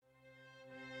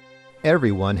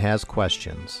Everyone has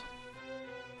questions.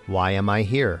 Why am I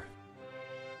here?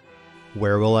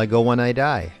 Where will I go when I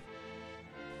die?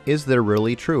 Is there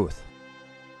really truth?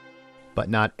 But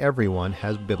not everyone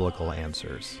has biblical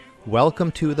answers.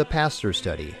 Welcome to the Pastor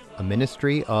Study, a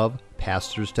ministry of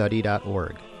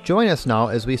pastorstudy.org. Join us now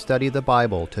as we study the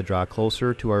Bible to draw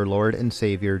closer to our Lord and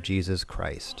Savior Jesus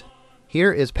Christ.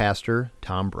 Here is Pastor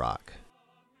Tom Brock.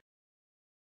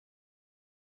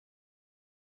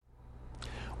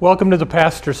 Welcome to the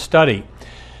Pastor Study.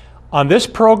 On this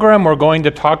program, we're going to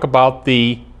talk about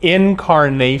the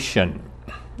Incarnation.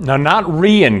 Now, not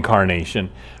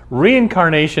reincarnation.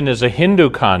 Reincarnation is a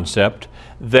Hindu concept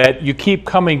that you keep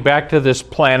coming back to this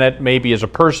planet, maybe as a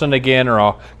person again or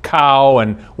a cow,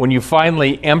 and when you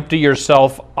finally empty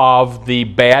yourself of the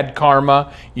bad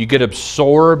karma, you get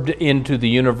absorbed into the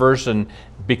universe and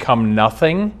become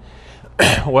nothing.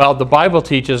 Well, the Bible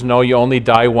teaches, no, you only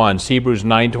die once. Hebrews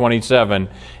 9:27.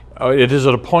 It is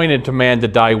appointed to man to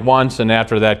die once, and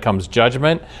after that comes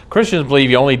judgment. Christians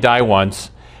believe you only die once.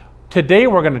 Today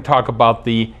we're going to talk about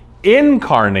the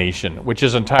Incarnation, which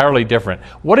is entirely different.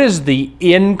 What is the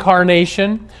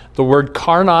Incarnation? The word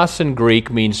karnos in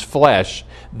Greek means flesh.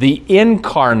 The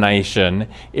Incarnation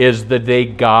is the day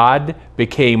God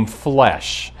became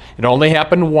flesh. It only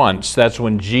happened once. That's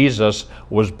when Jesus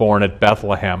was born at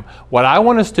Bethlehem. What I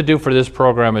want us to do for this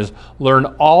program is learn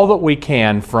all that we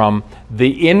can from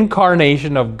the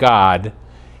incarnation of God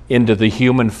into the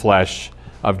human flesh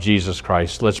of Jesus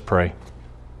Christ. Let's pray.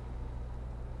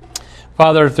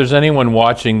 Father, if there's anyone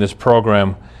watching this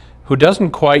program who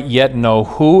doesn't quite yet know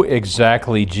who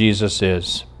exactly Jesus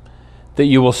is, that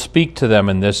you will speak to them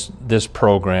in this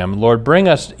program. Lord, bring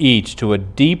us each to a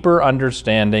deeper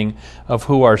understanding of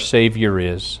who our Savior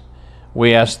is.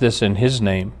 We ask this in His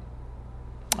name.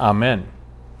 Amen.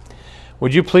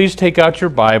 Would you please take out your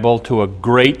Bible to a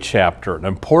great chapter, an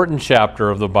important chapter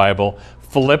of the Bible,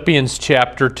 Philippians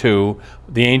chapter 2.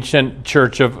 The ancient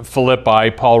church of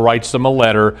Philippi, Paul writes them a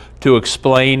letter to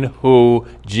explain who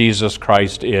Jesus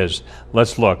Christ is.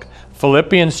 Let's look.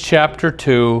 Philippians chapter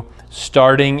 2,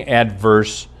 starting at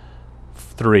verse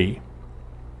 3.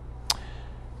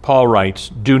 Paul writes,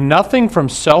 "Do nothing from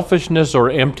selfishness or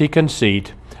empty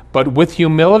conceit, but with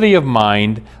humility of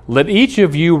mind, let each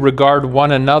of you regard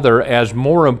one another as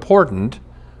more important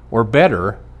or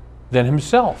better than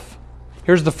himself."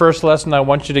 Here's the first lesson I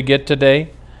want you to get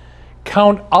today.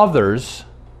 Count others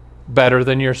better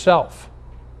than yourself.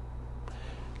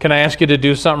 Can I ask you to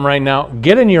do something right now?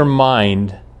 Get in your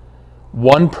mind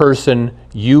one person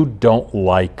you don't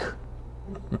like.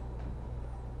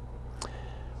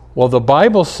 Well, the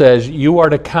Bible says you are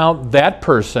to count that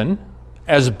person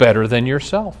as better than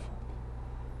yourself.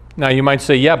 Now, you might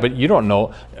say, yeah, but you don't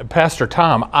know. Pastor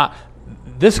Tom,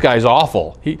 this guy's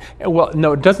awful.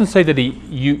 No, it doesn't say that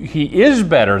he is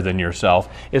better than yourself.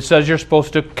 It says you're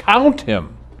supposed to count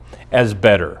him as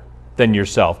better than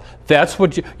yourself. That's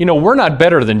what we're not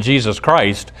better than Jesus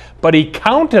Christ, but He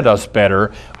counted us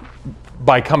better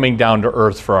by coming down to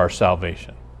earth for our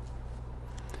salvation.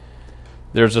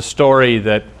 There's a story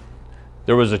that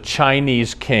there was a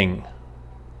Chinese king,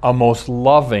 a most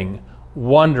loving,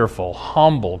 wonderful,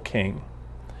 humble king.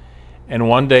 And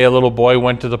one day a little boy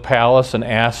went to the palace and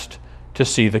asked to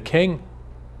see the king.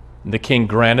 And the king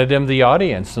granted him the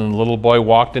audience, and the little boy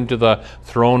walked into the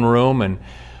throne room and,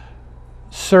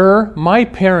 "Sir, my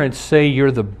parents say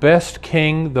you're the best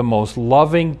king, the most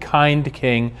loving, kind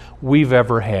king we've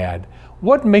ever had.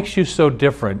 What makes you so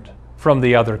different from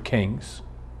the other kings?"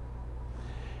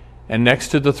 And next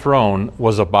to the throne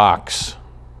was a box.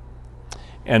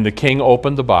 And the king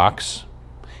opened the box.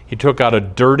 He took out a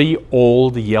dirty,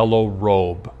 old, yellow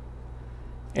robe.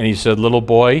 And he said, "Little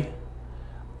boy,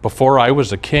 before I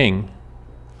was a king,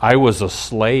 I was a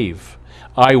slave.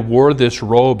 I wore this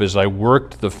robe as I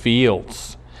worked the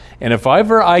fields. And if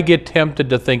ever I get tempted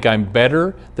to think I'm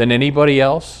better than anybody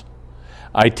else,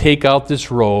 I take out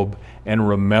this robe and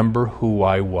remember who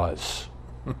I was."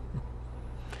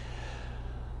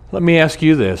 Let me ask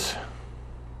you this.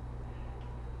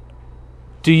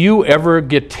 Do you ever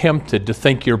get tempted to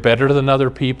think you're better than other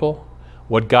people?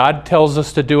 What God tells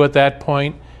us to do at that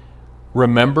point,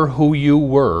 remember who you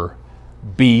were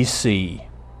BC.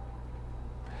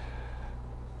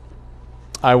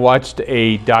 I watched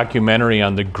a documentary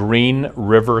on the Green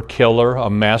River Killer, a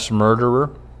mass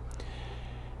murderer.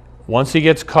 Once he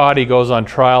gets caught, he goes on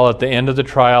trial. At the end of the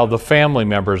trial, the family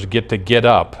members get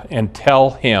up and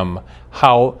tell him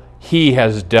how he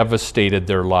has devastated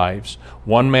their lives.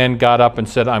 One man got up and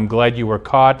said, "I'm glad you were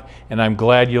caught, and I'm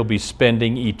glad you'll be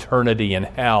spending eternity in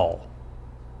hell."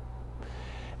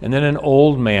 And then an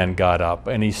old man got up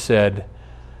and he said,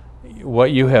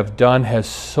 what you have done has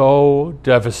so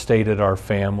devastated our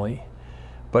family.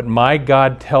 But my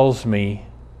God tells me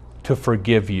to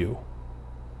forgive you.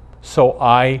 So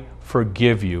I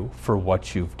forgive you for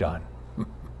what you've done.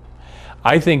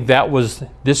 I think that was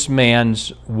this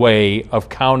man's way of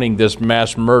counting this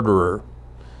mass murderer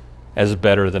as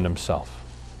better than himself.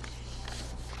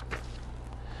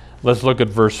 Let's look at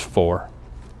verse 4.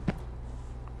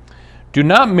 Do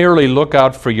not merely look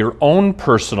out for your own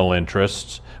personal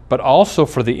interests, but also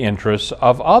for the interests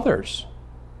of others.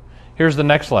 Here's the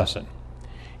next lesson.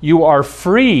 You are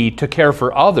free to care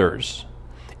for others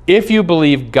if you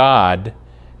believe God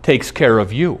takes care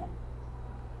of you.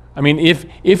 I mean,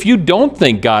 if you don't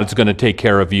think God's going to take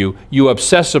care of you, you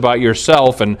obsess about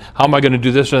yourself and how am I going to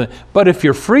do this? But if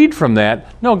you're freed from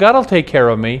that, no, God will take care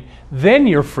of me, then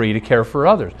you're free to care for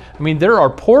others. I mean, there are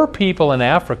poor people in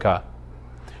Africa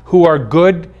who are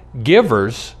good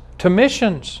givers to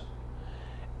missions.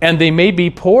 And they may be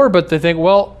poor, but they think,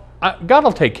 well, God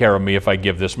will take care of me if I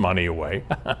give this money away.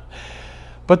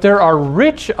 But there are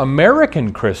rich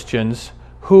American Christians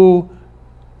who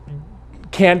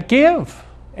can't give.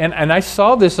 And I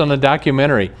saw this on a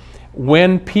documentary.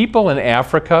 When people in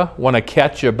Africa want to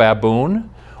catch a baboon,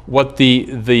 what the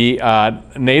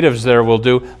natives there will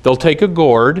do, they'll take a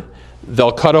gourd,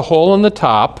 they'll cut a hole in the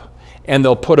top, and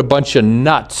they'll put a bunch of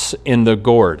nuts in the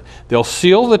gourd. They'll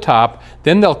seal the top,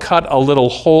 then they'll cut a little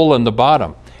hole in the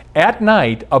bottom. At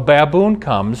night, a baboon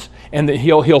comes, and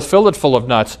he'll fill it full of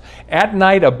nuts. At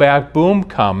night, a baboon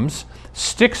comes,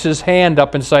 sticks his hand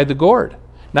up inside the gourd.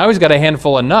 Now he's got a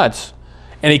handful of nuts,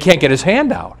 and he can't get his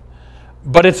hand out.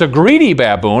 But it's a greedy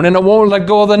baboon, and it won't let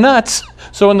go of the nuts.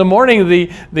 So in the morning,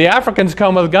 the Africans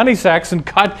come with gunny sacks and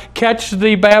catch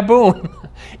the baboon.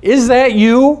 Is that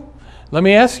you? Let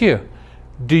me ask you,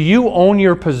 do you own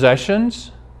your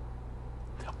possessions?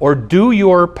 Or do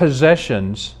your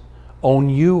possessions own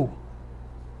you?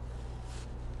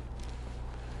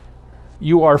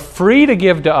 You are free to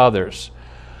give to others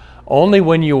only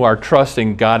when you are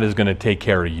trusting God is going to take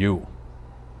care of you.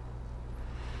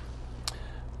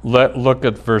 Look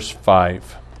at verse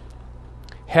 5.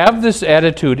 Have this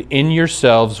attitude in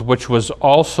yourselves, which was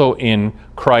also in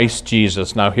Christ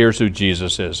Jesus. Now here's who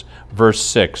Jesus is. Verse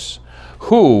 6.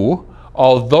 Who,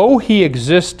 although he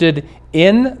existed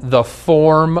in the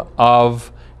form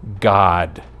of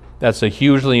God. That's a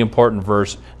hugely important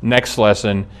verse. Next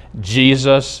lesson.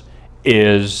 Jesus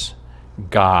is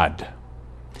God.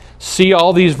 See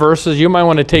all these verses? You might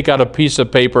want to take out a piece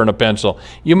of paper and a pencil.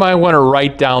 You might want to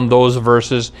write down those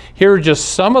verses. Here are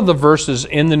just some of the verses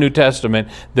in the New Testament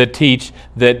that teach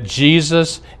that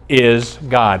Jesus is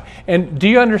God. And do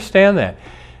you understand that?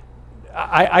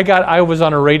 I was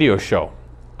on a radio show.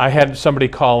 I had somebody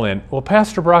call in, well,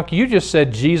 Pastor Brock, you just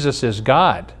said Jesus is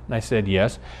God. And I said,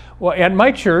 yes. Well, at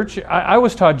my church, I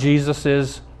was taught Jesus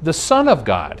is the Son of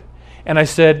God. And I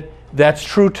said, that's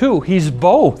true too. He's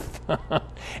both.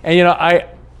 And you know,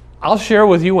 I'll share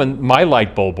with you when my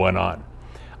light bulb went on.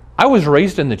 I was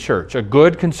raised in the church, a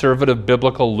good conservative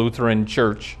biblical Lutheran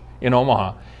church in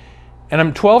Omaha. And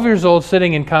I'm 12 years old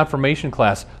sitting in confirmation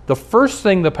class. The first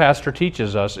thing the pastor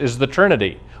teaches us is the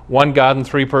Trinity. One God in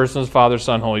three persons, Father,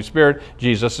 Son, Holy Spirit.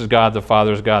 Jesus is God, the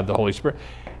Father is God, the Holy Spirit.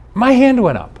 My hand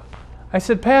went up. I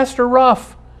said, Pastor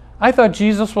Ruff, I thought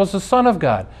Jesus was the Son of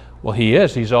God. Well, he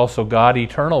is. He's also God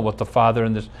eternal with the Father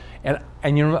and this.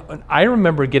 And you know, I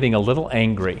remember getting a little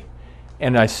angry.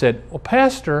 And I said, well,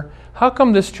 Pastor, how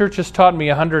come this church has taught me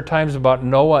 100 times about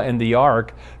Noah and the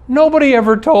ark? Nobody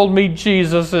ever told me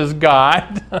Jesus is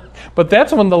God. But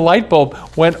that's when the light bulb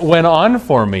went on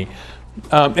for me.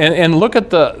 And look at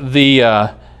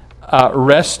the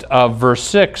rest of verse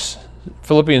 6,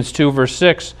 Philippians 2, verse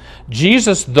 6.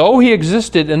 Jesus, though he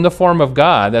existed in the form of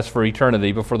God, that's for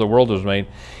eternity, before the world was made,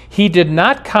 he did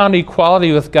not count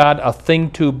equality with God a thing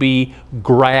to be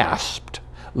grasped.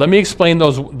 Let me explain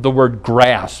the word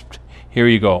grasped. Here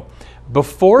you go.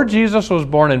 Before Jesus was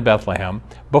born in Bethlehem,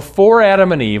 before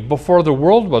Adam and Eve, before the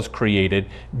world was created,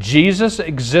 Jesus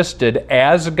existed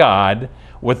as God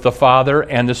with the Father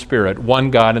and the Spirit, one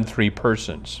God in three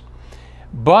persons.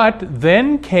 But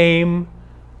then came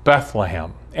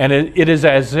Bethlehem, and it is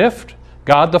as if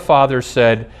God the Father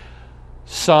said,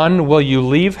 Son, will you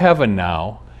leave heaven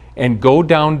now and go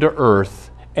down to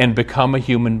earth and become a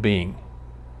human being?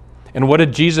 And what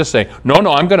did Jesus say? No,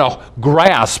 I'm going to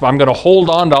grasp. I'm going to hold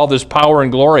on to all this power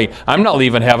and glory. I'm not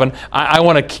leaving heaven. I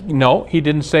want to... No, he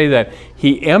didn't say that.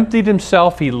 He emptied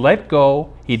himself. He let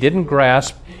go. He didn't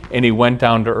grasp. And he went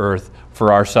down to earth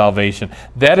for our salvation.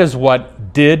 That is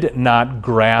what did not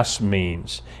grasp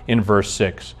means in verse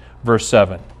 6. Verse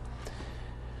 7.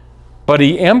 But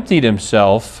he emptied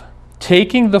himself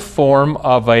taking the form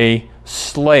of a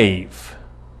slave.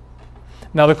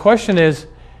 Now the question is,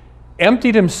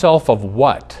 emptied himself of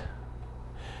what?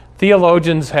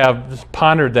 Theologians have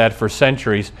pondered that for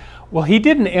centuries. Well, he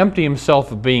didn't empty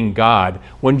himself of being God.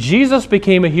 When Jesus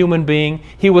became a human being,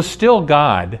 he was still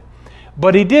God,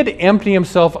 but he did empty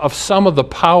himself of some of the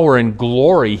power and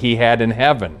glory he had in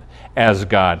heaven as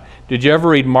God. Did you ever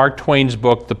read Mark Twain's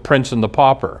book, The Prince and the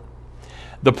Pauper?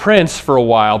 The prince, for a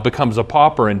while, becomes a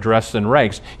pauper and dressed in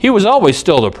rags. He was always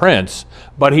still the prince,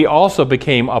 but he also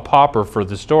became a pauper for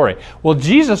the story. Well,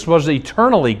 Jesus was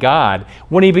eternally God.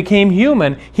 When he became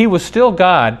human, he was still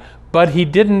God, but he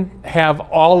didn't have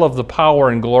all of the power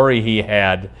and glory he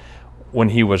had when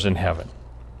he was in heaven.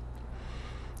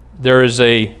 There is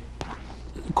a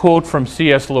quote from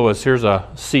C.S. Lewis. Here's a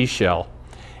seashell.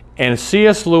 And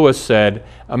C.S. Lewis said,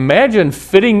 imagine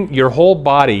fitting your whole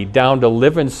body down to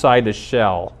live inside a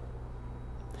shell,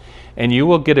 and you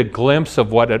will get a glimpse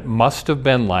of what it must have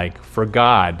been like for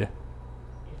God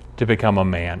to become a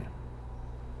man.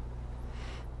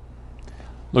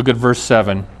 Look at verse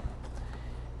 7.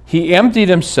 He emptied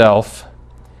himself,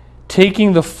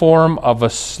 taking the form of a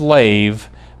slave,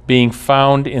 being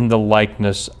found in the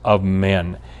likeness of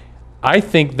men. I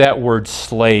think that word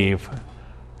slave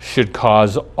should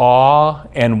cause awe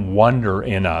and wonder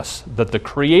in us that the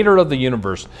creator of the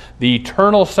universe, the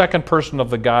eternal second person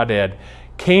of the Godhead,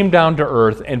 came down to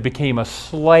earth and became a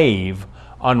slave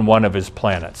on one of his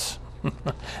planets.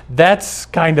 That's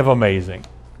kind of amazing.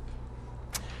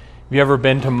 Have you ever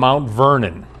been to Mount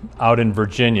Vernon out in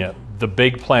Virginia, the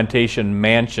big plantation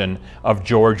mansion of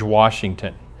George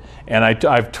Washington? And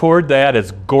I've toured that.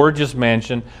 It's a gorgeous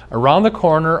mansion. Around the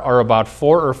corner are about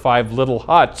 4 or 5 little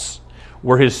huts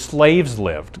where his slaves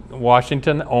lived.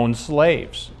 Washington owned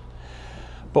slaves.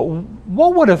 But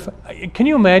what would have, can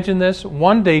you imagine this?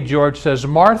 One day George says,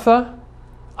 Martha,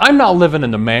 I'm not living in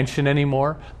the mansion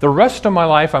anymore. The rest of my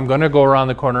life I'm going to go around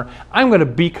the corner. I'm going to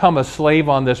become a slave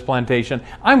on this plantation.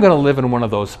 I'm going to live in one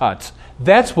of those huts.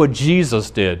 That's what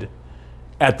Jesus did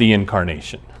at the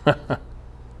Incarnation.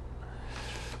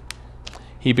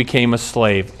 He became a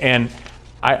slave. And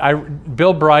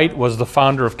Bill Bright was the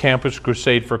founder of Campus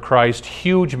Crusade for Christ,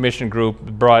 huge mission group,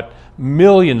 brought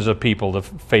millions of people to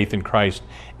faith in Christ.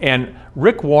 And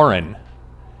Rick Warren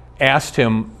asked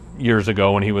him years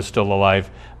ago when he was still alive,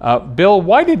 Bill,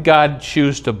 why did God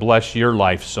choose to bless your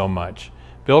life so much?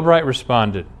 Bill Bright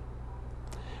responded,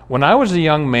 when I was a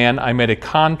young man, I made a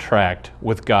contract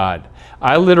with God.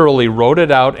 I literally wrote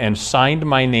it out and signed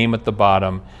my name at the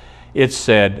bottom. It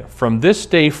said, from this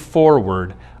day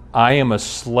forward, I am a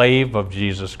slave of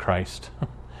Jesus Christ.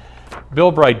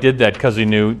 Bill Bright did that because he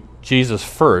knew Jesus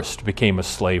first became a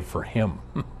slave for him.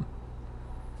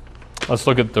 Let's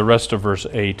look at the rest of verse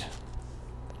 8.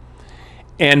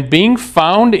 And being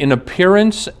found in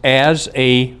appearance as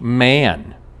a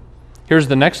man. Here's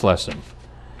the next lesson.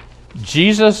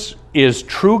 Jesus is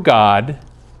true God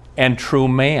and true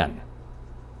man.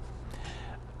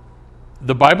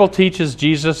 The Bible teaches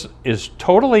Jesus is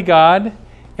totally God,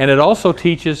 and it also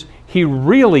teaches he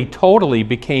really totally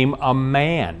became a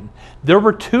man. There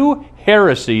were 2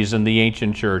 heresies in the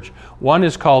ancient church. One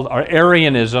is called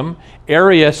Arianism.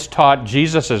 Arius taught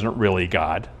Jesus isn't really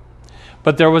God.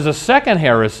 But there was a second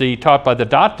heresy taught by the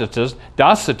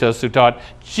Docetists who taught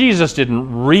Jesus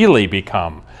didn't really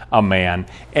become a man.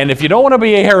 And if you don't want to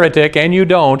be a heretic, and you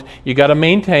don't, you got to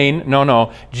maintain,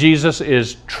 no, Jesus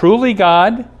is truly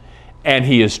God and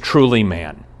he is truly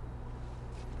man.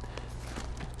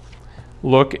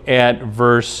 Look at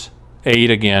verse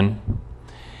 8 again.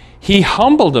 He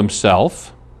humbled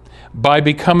himself by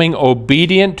becoming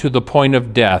obedient to the point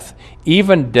of death,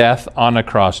 even death on a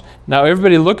cross. Now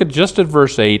everybody look at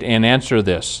verse 8 and answer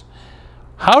this.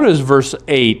 How does verse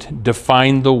 8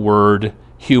 define the word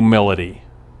humility?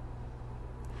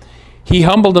 He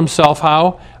humbled himself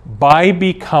how? By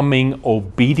becoming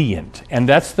obedient. And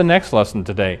that's the next lesson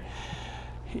today.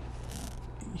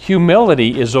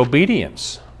 Humility is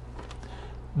obedience.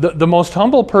 The most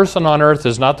humble person on earth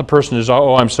is not the person who's,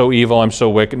 oh, I'm so evil, I'm so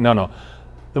wicked. No.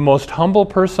 The most humble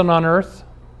person on earth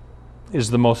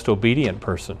is the most obedient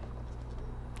person.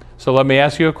 So let me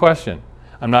ask you a question.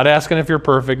 I'm not asking if you're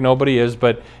perfect, nobody is,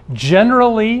 but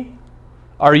generally,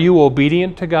 are you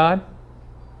obedient to God?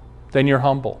 Then you're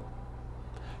humble.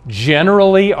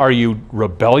 Generally, are you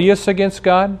rebellious against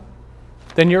God?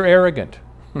 Then you're arrogant.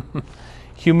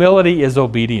 Humility is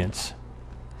obedience.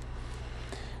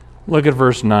 Look at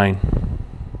verse 9.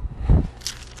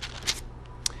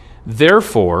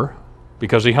 Therefore,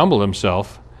 because he humbled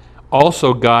himself,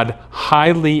 also God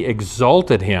highly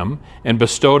exalted him and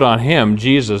bestowed on him,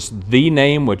 Jesus, the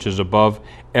name which is above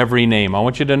every name. I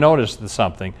want you to notice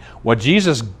something. What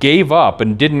Jesus gave up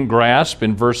and didn't grasp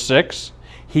in verse 6,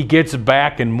 he gets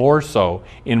back and more so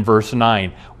in verse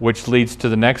 9, which leads to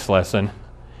the next lesson.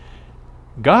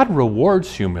 God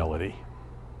rewards humility.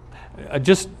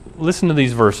 Just listen to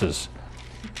these verses.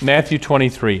 Matthew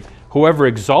 23. Whoever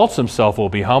exalts himself will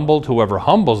be humbled. Whoever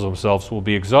humbles himself will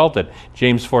be exalted.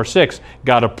 James 4:6.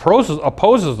 God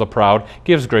opposes the proud,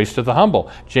 gives grace to the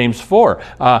humble. James 4.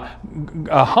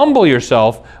 Humble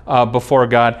yourself before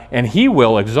God, and He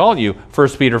will exalt you. 1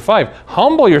 Peter 5.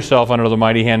 Humble yourself under the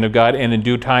mighty hand of God, and in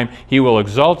due time He will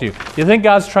exalt you. You think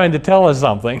God's trying to tell us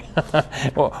something?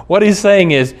 What He's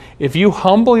saying is, if you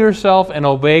humble yourself and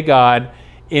obey God,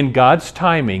 in God's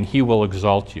timing, He will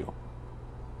exalt you.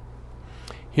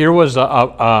 Here was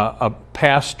a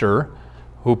pastor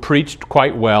who preached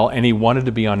quite well, and he wanted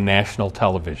to be on national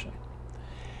television.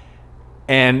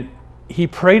 And he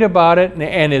prayed about it,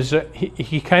 and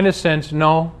he kind of sensed,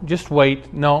 no, just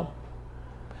wait, no.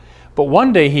 But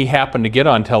one day he happened to get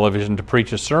on television to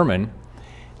preach a sermon,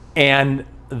 and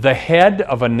the head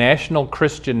of a national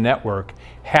Christian network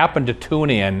happened to tune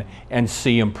in and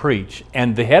see him preach.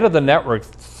 And the head of the network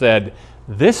said,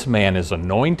 this man is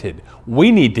anointed.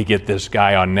 We need to get this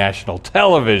guy on national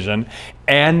television.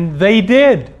 And they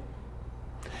did.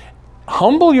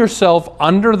 Humble yourself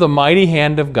under the mighty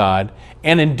hand of God,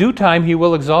 and in due time He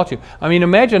will exalt you. I mean,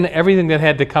 imagine everything that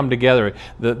had to come together.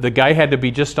 The guy had to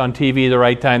be just on TV the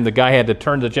right time. The guy had to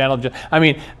turn the channel. I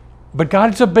mean, but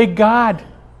God's a big God.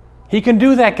 He can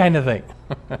do that kind of thing.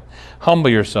 Humble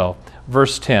yourself.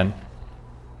 Verse 10.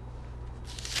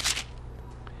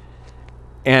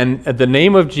 And at the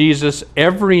name of Jesus,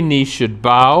 every knee should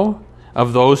bow,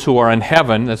 of those who are in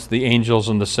heaven, that's the angels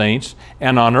and the saints,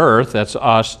 and on earth, that's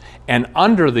us, and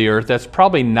under the earth, that's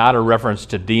probably not a reference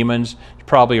to demons, it's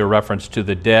probably a reference to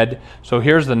the dead. So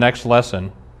here's the next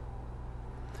lesson.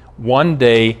 One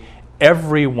day,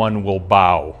 everyone will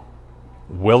bow,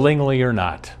 willingly or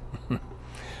not.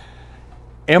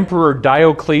 Emperor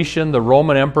Diocletian, the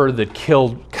Roman emperor that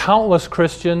killed countless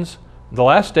Christians, the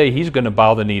last day he's going to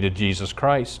bow the knee to Jesus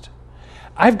Christ.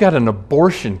 I've got an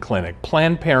abortion clinic,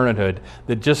 Planned Parenthood,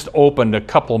 that just opened a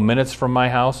couple minutes from my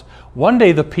house. One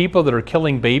day the people that are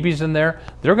killing babies in there,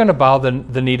 they're going to bow the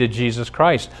knee to Jesus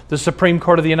Christ. The Supreme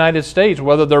Court of the United States,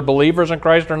 whether they're believers in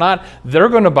Christ or not, they're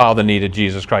going to bow the knee to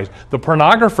Jesus Christ. The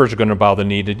pornographers are going to bow the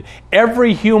knee to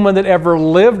every human that ever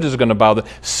lived is going to bow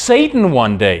Satan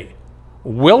one day,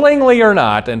 willingly or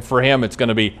not, and for him it's going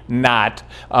to be not,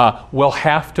 will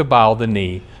have to bow the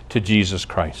knee to Jesus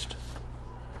Christ.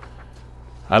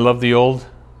 I love the old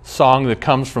song that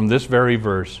comes from this very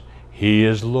verse. He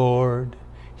is Lord,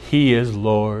 He is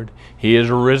Lord. He is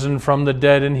risen from the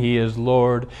dead and He is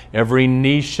Lord. Every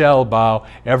knee shall bow,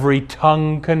 every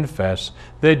tongue confess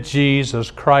that Jesus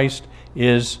Christ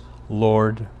is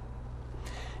Lord.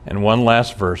 And one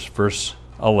last verse, verse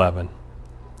 11.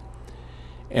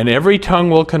 And every tongue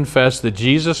will confess that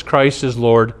Jesus Christ is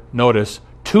Lord, notice,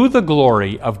 to the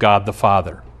glory of God the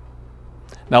Father.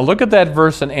 Now look at that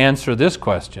verse and answer this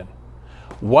question.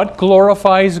 What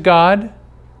glorifies God?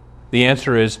 The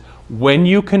answer is when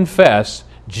you confess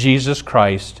Jesus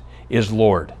Christ is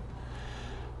Lord.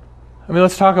 I mean,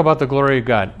 let's talk about the glory of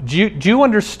God. Do you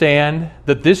understand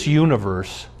that this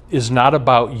universe is not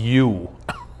about you?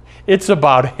 It's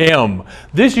about Him.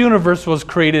 This universe was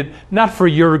created not for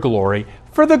your glory,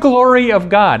 for the glory of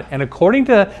God. And according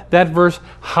to that verse,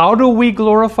 how do we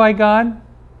glorify God?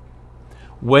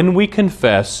 When we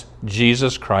confess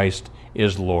Jesus Christ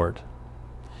is Lord.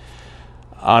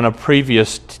 On a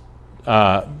previous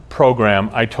program,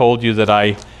 I told you that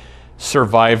I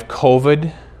survived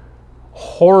COVID.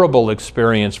 Horrible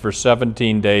experience for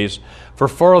 17 days. For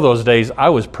 4 of those days, I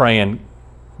was praying,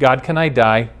 God, can I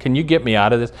die? Can you get me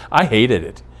out of this? I hated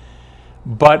it.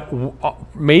 But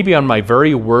maybe on my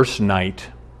very worst night,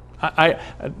 I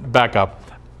back up.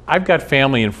 I've got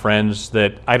family and friends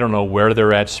that I don't know where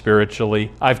they're at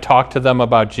spiritually. I've talked to them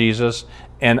about Jesus,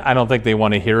 and I don't think they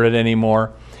want to hear it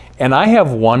anymore. And I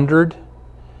have wondered,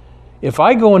 if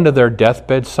I go into their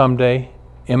deathbed someday,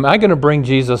 am I going to bring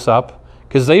Jesus up?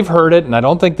 Because they've heard it, and I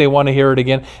don't think they want to hear it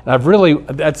again. And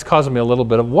that's causing me a little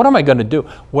bit of, what am I going to do?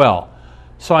 Well,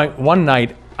 so one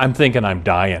night, I'm thinking I'm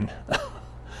dying.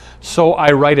 So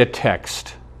I write a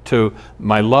text to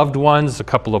my loved ones, a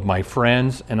couple of my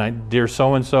friends, and dear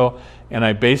so-and-so, and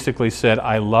I basically said,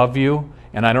 I love you,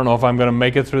 and I don't know if I'm going to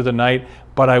make it through the night,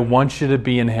 but I want you to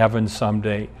be in heaven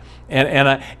someday.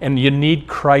 And you need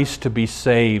Christ to be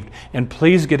saved. And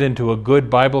please get into a good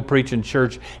Bible preaching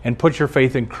church and put your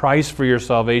faith in Christ for your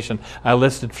salvation. I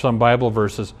listed some Bible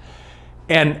verses.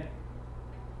 And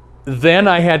then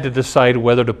I had to decide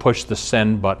whether to push the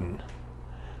send button.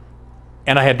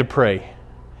 And I had to pray.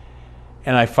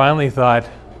 And I finally thought,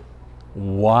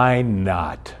 why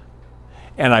not?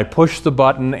 And I pushed the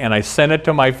button and I sent it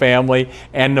to my family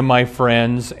and to my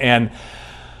friends. And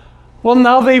well,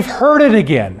 now they've heard it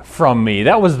again from me.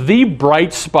 That was the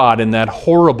bright spot in that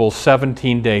horrible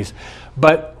 17 days.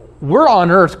 But we're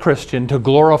on earth, Christian, to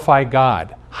glorify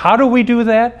God. How do we do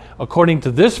that? According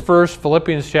to this verse,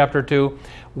 Philippians chapter 2,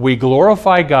 we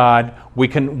glorify God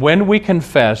when we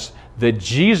confess that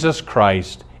Jesus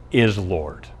Christ is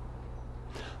Lord.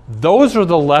 Those are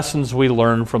the lessons we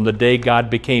learn from the day God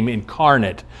became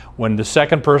incarnate, when the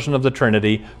second person of the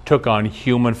Trinity took on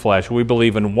human flesh. We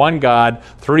believe in one God,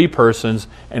 three persons,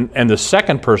 and the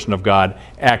second person of God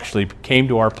actually came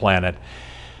to our planet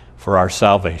for our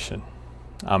salvation.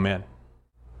 Amen.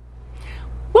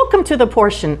 Welcome to the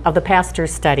portion of the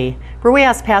Pastor's Study where we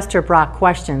ask Pastor Brock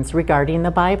questions regarding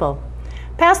the Bible.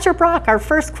 Pastor Brock, our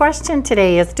first question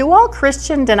today is, do all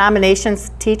Christian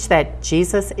denominations teach that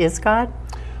Jesus is God?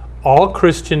 All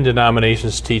Christian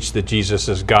denominations teach that Jesus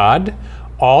is God.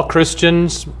 All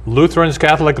Christians, Lutherans,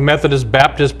 Catholic, Methodists,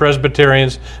 Baptists,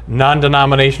 Presbyterians,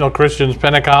 non-denominational Christians,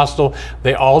 Pentecostal,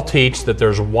 they all teach that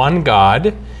there's one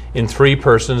God in three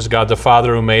persons, God the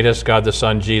Father who made us, God the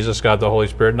Son, Jesus, God the Holy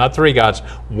Spirit. Not three gods,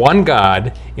 one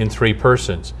God in three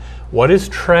persons. What is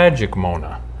tragic,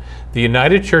 Mona? The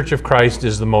United Church of Christ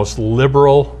is the most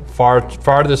liberal,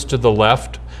 farthest to the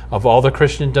left of all the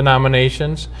Christian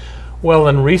denominations. Well,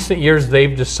 in recent years,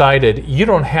 they've decided you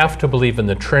don't have to believe in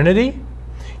the Trinity.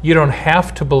 You don't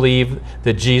have to believe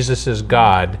that Jesus is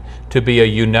God to be a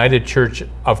United Church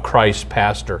of Christ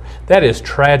pastor. That is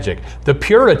tragic. The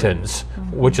Puritans,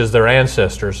 which is their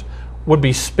ancestors, would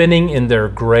be spinning in their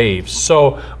graves.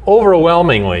 So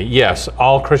overwhelmingly, yes,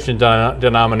 all Christian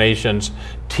denominations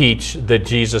teach that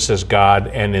Jesus is God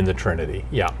and in the Trinity.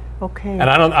 Yeah. Okay. And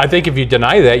I think if you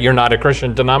deny that, you're not a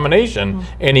Christian denomination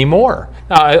anymore.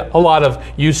 Now, a lot of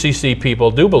UCC people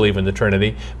do believe in the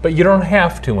Trinity, but you don't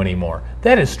have to anymore.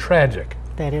 That is tragic.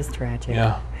 That is tragic.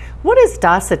 Yeah. What is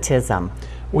Docetism?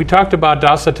 We talked about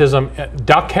Docetism.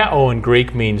 Dokao in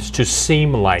Greek means to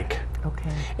seem like. Okay.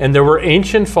 And there were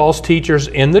ancient false teachers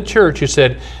in the church who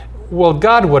said, well,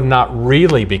 God would not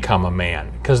really become a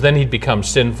man, because then he'd become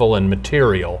sinful and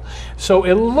material. So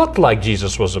it looked like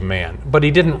Jesus was a man, but he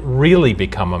didn't really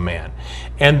become a man.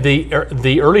 And the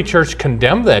early church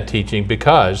condemned that teaching,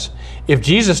 because if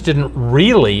Jesus didn't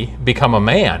really become a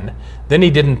man, then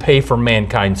he didn't pay for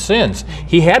mankind's sins.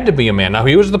 He had to be a man. Now,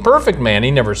 he was the perfect man.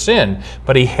 He never sinned,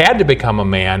 but he had to become a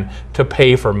man to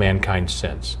pay for mankind's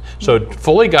sins. So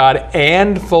fully God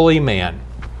and fully man.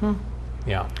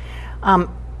 Yeah.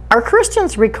 Are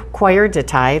Christians required to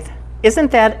tithe? Isn't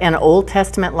that an Old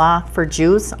Testament law for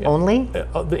Jews only?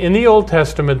 In the Old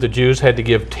Testament, the Jews had to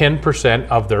give 10%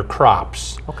 of their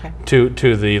crops to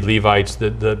the Levites,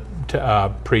 the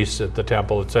priests at the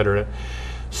temple, etc.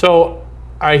 So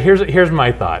here's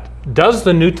my thought. Does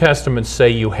the New Testament say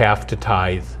you have to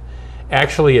tithe?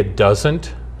 Actually, it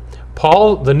doesn't.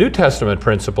 The New Testament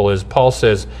principle is, Paul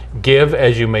says, give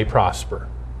as you may prosper.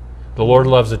 The Lord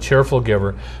loves a cheerful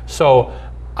giver. So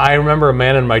I remember a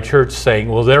man in my church saying,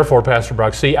 well, therefore, Pastor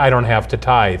Brock, see, I don't have to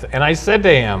tithe. And I said to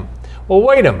him, well,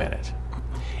 wait a minute.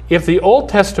 If the Old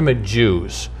Testament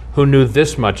Jews who knew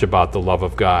this much about the love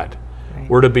of God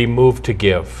were to be moved to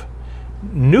give,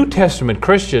 New Testament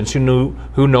Christians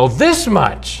who know this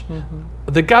much,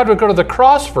 that God would go to the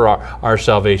cross for our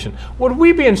salvation, would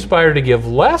we be inspired to give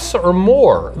less or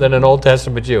more than an Old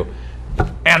Testament Jew?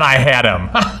 And I had him.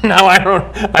 Now, I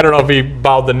don't know if he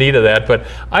bowed the knee to that, but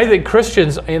I think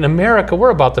Christians in America,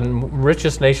 we're about the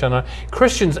richest nation on earth.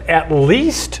 Christians at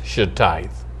least should tithe.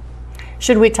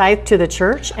 Should we tithe to the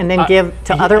church and then give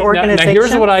to other organizations? Now,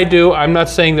 here's what I do. I'm not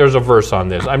saying there's a verse on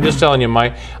this. I'm just telling you,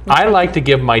 I like to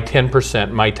give my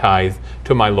 10%, my tithe,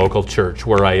 to my local church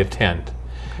where I attend.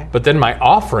 Okay. But then my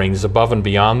offerings above and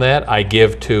beyond that, I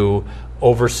give to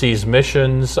overseas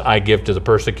missions, I give to the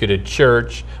persecuted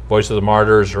church, Voice of the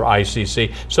Martyrs, or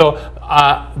ICC. So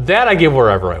that I give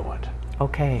wherever I want.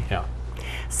 Okay. Yeah.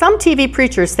 Some TV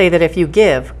preachers say that if you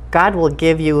give, God will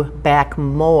give you back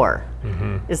more.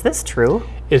 Is this true?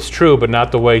 It's true, but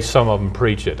not the way some of them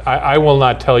preach it. I will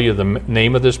not tell you the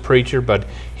name of this preacher, but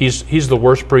he's the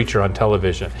worst preacher on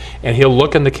television. And he'll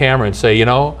look in the camera and say,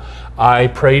 I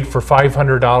prayed for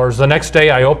 $500. The next day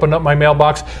I opened up my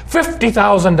mailbox,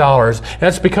 $50,000.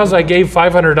 That's because I gave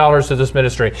 $500 to this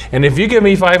ministry. And if you give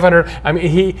me $500, I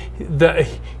mean,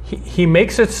 he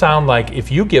makes it sound like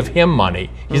if you give him money,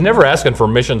 he's never asking for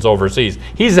missions overseas.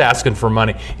 He's asking for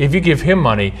money. If you give him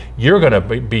money, you're going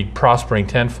to be prospering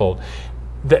tenfold.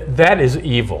 That is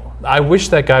evil. I wish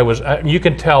that guy was. You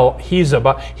can tell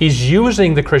he's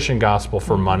using the Christian gospel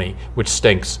for money, which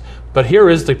stinks. But here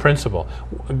is the principle.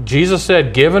 Jesus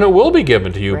said, "Give and it will be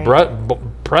given to you." Right.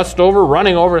 Pressed over,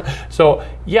 running over. So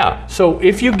yeah. So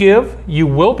if you give, you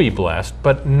will be blessed,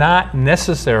 but not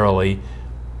necessarily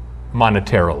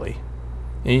monetarily.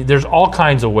 There's all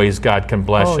kinds of ways God can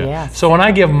bless you. Yes. So when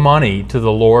I give money to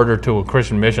the Lord or to a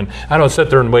Christian mission, I don't sit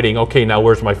there and waiting, okay, now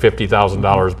where's my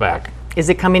 $50,000 back? Is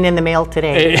it coming in the mail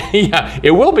today? Yeah, it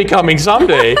will be coming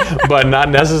someday, but not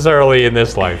necessarily in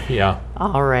this life. Yeah.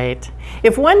 All right.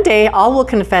 If one day all will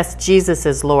confess Jesus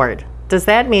as Lord, does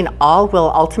that mean all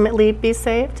will ultimately be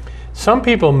saved? Some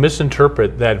people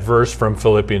misinterpret that verse from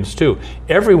Philippians 2.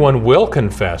 Everyone will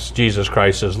confess Jesus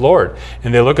Christ as Lord.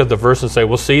 And they look at the verse and say,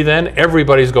 well, see then,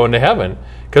 everybody's going to heaven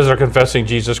because they're confessing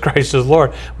Jesus Christ as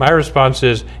Lord. My response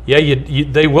is, yeah,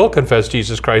 they will confess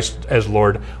Jesus Christ as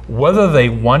Lord, whether they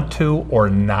want to or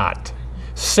not.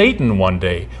 Satan one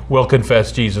day will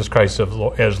confess Jesus Christ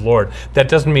as Lord. That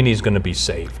doesn't mean he's going to be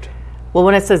saved. Well,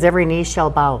 when it says every knee shall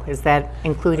bow, is that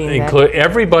including that?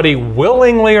 Everybody,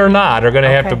 willingly or not, are going to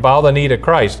have to Okay. bow the knee to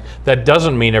Christ. That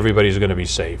doesn't mean everybody's going to be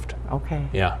saved. Okay.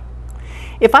 Yeah.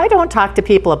 If I don't talk to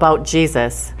people about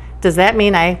Jesus, does that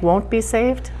mean I won't be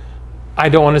saved? I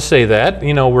don't want to say that.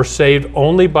 We're saved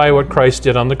only by what Christ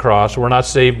did on the cross. We're not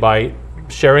saved by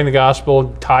sharing the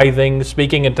gospel, tithing,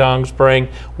 speaking in tongues, praying.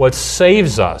 What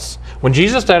saves us? When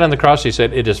Jesus died on the cross, he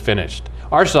said, it is finished.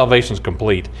 Our salvation is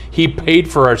complete. He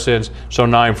paid for our sins, so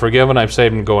now I'm forgiven, I'm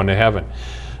saved, and going to heaven.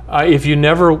 If you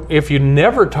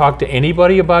never talk to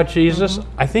anybody about Jesus,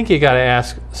 I think you got to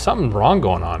ask, something wrong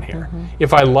going on here.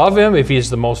 If I love him, if he's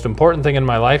the most important thing in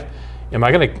my life, am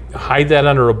I going to hide that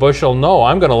under a bushel? No,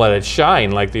 I'm going to let it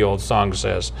shine, like the old song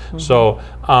says. So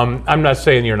I'm not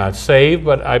saying you're not saved,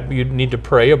 but you need to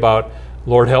pray about,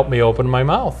 Lord, help me open my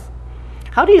mouth.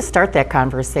 How do you start that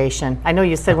conversation? I know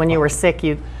you said when you were sick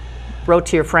you wrote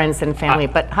to your friends and family,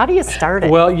 but how do you start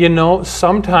it? Well,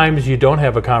 sometimes you don't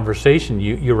have a conversation.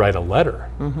 You write a letter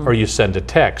or you send a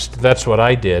text. That's what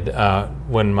I did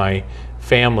when my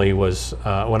family was,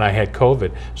 when I had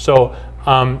COVID. So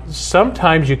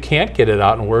sometimes you can't get it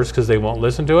out in words because they won't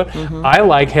listen to it. I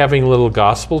like having little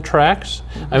gospel tracts.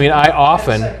 I mean, I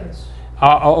often,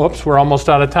 oops, we're almost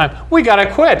out of time. We got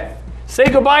to quit. Say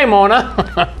goodbye,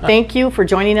 Mona. Thank you for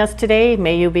joining us today.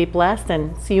 May you be blessed,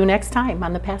 and see you next time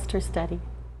on the Pastor Study.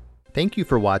 Thank you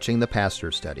for watching the Pastor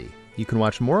Study. You can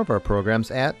watch more of our programs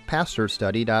at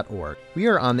pastorstudy.org. We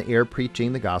are on the air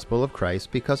preaching the gospel of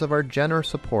Christ because of our generous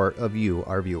support of you,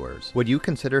 our viewers. Would you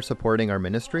consider supporting our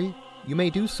ministry? You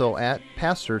may do so at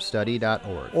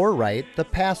pastorstudy.org or write The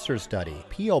Pastor Study,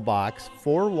 P.O. Box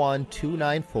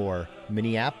 41294,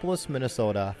 Minneapolis,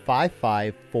 Minnesota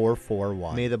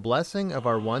 55441. May the blessing of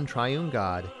our one triune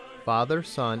God, Father,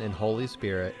 Son, and Holy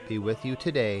Spirit be with you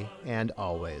today and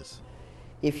always.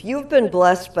 If you've been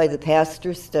blessed by the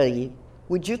Pastor Study,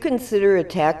 would you consider a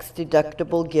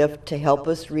tax-deductible gift to help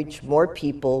us reach more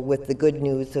people with the good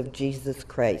news of Jesus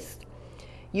Christ?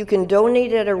 You can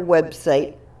donate at our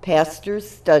website,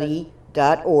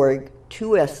 pastorstudy.org,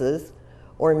 2 S's,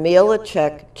 or mail a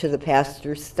check to the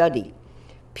Pastor Study,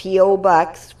 P.O.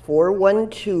 Box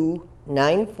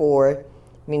 41294,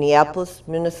 Minneapolis,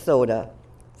 Minnesota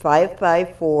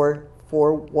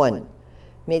 55441.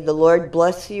 May the Lord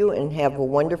bless you and have a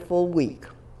wonderful week.